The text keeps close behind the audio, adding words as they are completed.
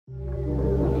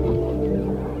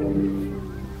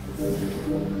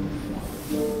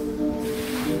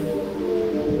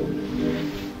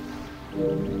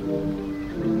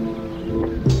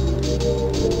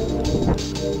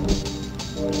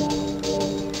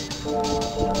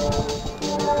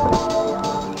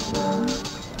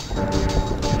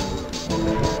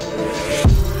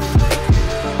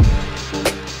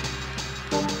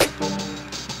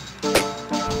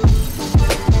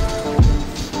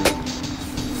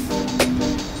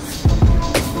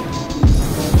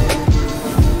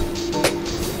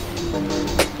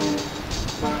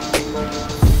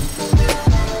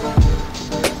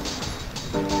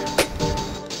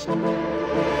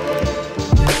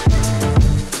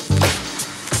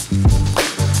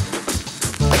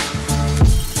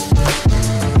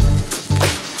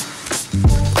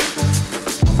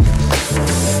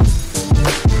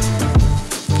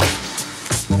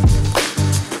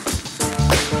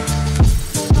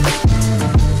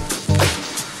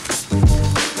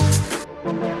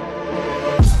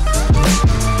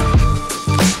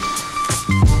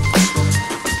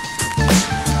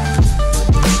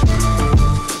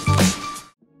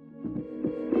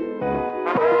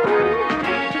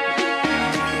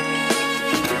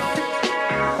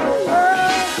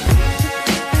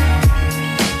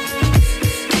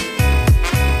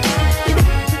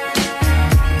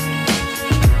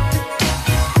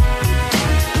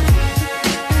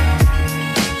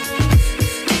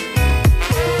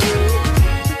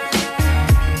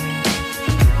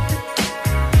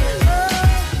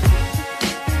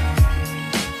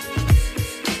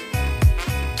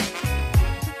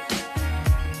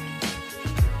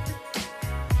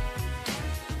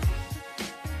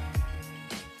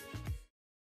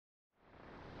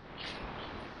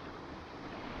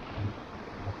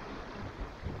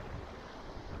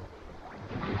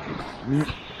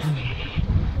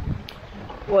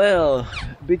Well,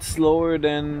 a bit slower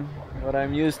than what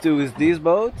I'm used to with this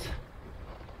boat,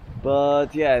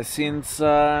 but yeah, since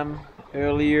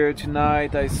earlier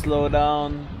tonight I slowed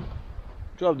down,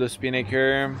 dropped the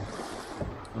spinnaker,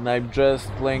 and I'm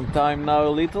just playing time now a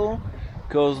little,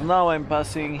 because now I'm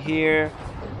passing here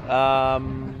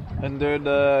under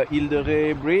the Ile de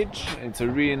Ré bridge. It's a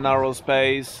really narrow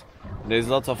space. There's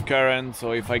lots of current,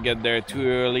 so if I get there too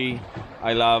early,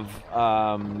 I love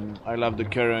the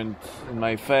current in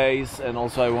my face, and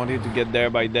also I wanted to get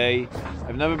there by day.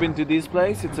 I've never been to this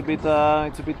place. It's a bit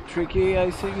tricky.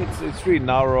 I think it's really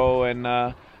narrow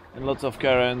and lots of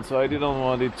current, so I didn't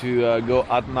want it to go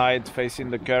at night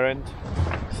facing the current.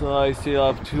 So I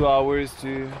still have 2 hours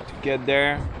to get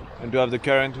there and to have the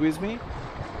current with me.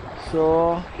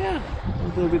 So yeah, a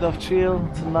little bit of chill.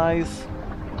 It's a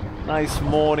nice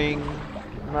morning,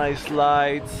 nice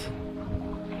lights.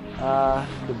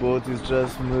 The boat is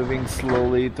just moving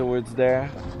slowly towards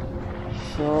there.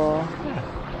 So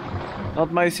yeah,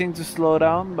 not my thing to slow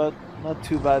down, but not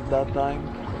too bad that time.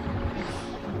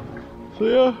 So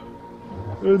yeah,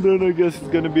 and then I guess it's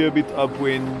gonna be a bit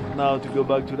upwind now to go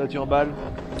back to La Turballe.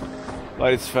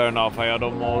 But it's fair enough. I had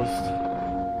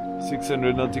almost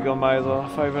 600 nautical miles or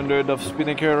 500 of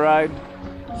spinnaker ride,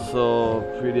 so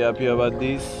pretty happy about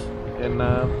this. And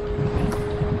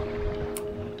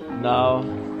now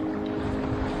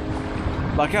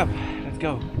back up, let's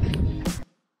go.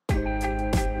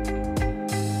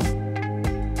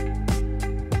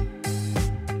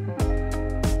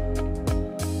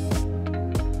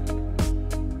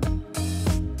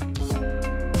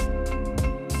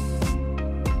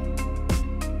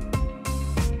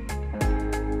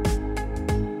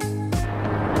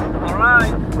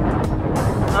 Alright,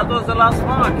 that was the last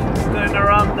mark. Turn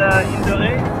around the Ile de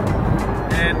Ré,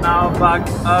 and now back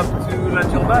up to La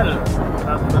Turballe.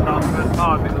 That's the northwest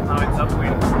part because now it's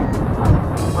upwind.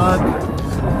 But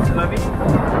c'est la vie.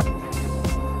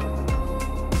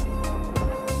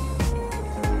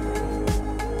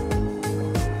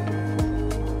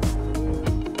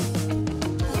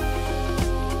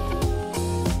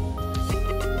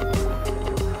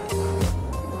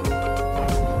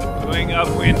 Going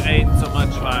upwind ain't so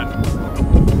much fun.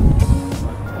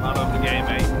 Out of the game,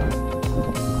 eh?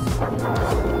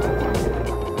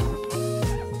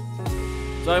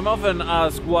 So I'm often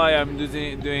asked why I'm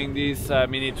doing this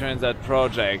mini transat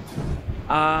project.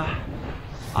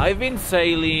 I've been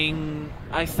sailing.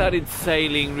 I started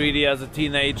sailing really as a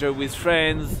teenager with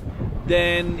friends.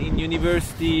 Then in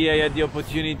university I had the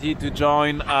opportunity to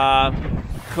join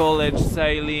college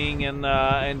sailing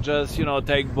and just, you know,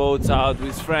 take boats out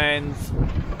with friends.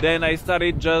 Then I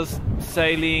started just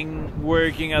sailing,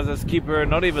 working as a skipper,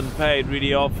 not even paid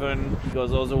really often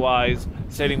because otherwise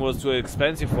sailing was too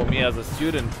expensive for me as a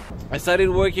student. I started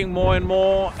working more and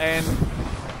more, and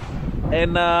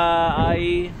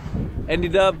I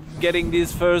ended up getting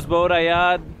this first boat I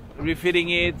had, refitting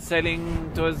it,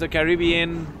 sailing towards the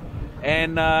Caribbean,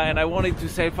 and I wanted to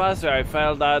sail faster. I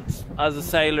felt that as a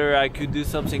sailor I could do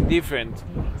something different.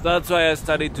 So that's why I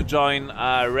started to join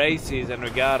races and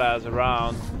regattas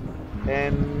around,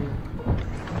 and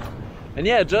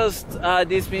yeah, just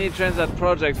this mini transat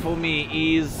project for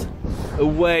me is a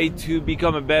way to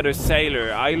become a better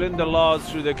sailor. I learned a lot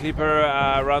through the Clipper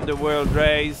around the world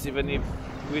race, even if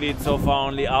we did so far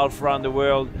only half around the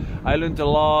world. I learned a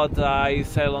lot. I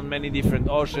sail on many different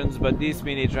oceans, but this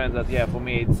mini transat, yeah, for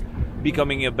me it's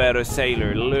becoming a better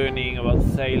sailor, learning about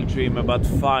sail trim, about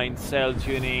fine sail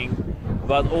tuning,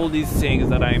 about all these things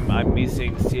that I'm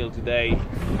missing still today.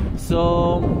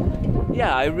 So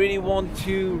yeah, I really want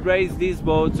to race this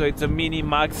boat, so it's a mini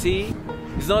maxi.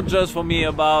 It's not just for me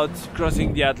about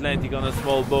crossing the Atlantic on a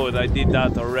small boat. I did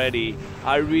that already.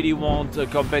 I really want a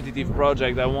competitive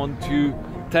project. I want to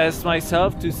test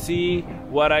myself to see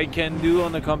what I can do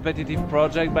on a competitive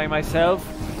project by myself.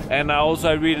 And I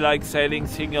really like sailing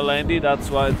single-handed.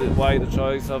 That's why the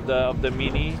choice of the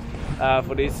mini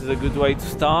for this is a good way to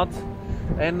start.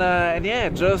 And yeah,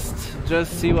 just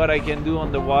see what I can do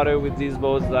on the water with these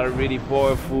boats that are really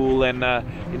powerful and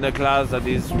in a class that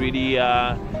is really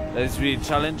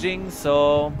challenging.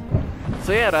 So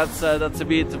yeah, that's a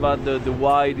bit about the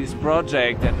why this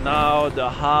project, and now the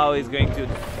how is going to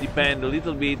depend a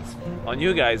little bit on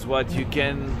you guys, what you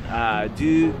can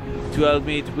do to help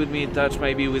me, to put me in touch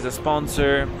maybe with a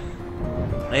sponsor.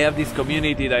 I have this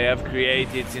community that I have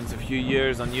created since a few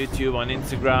years on YouTube, on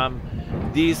Instagram.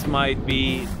 This might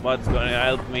be what's going to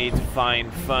help me to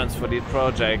find funds for this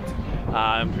project.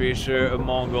 I'm pretty sure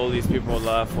among all these people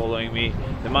that are following me,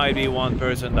 there might be one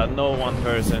person that knows one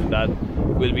person that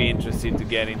will be interested to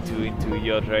get into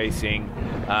yacht racing,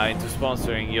 into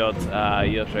sponsoring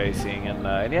yacht racing,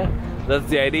 and yeah, that's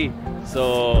the idea.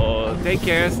 So take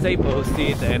care, stay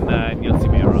posted, and you'll see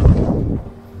me around.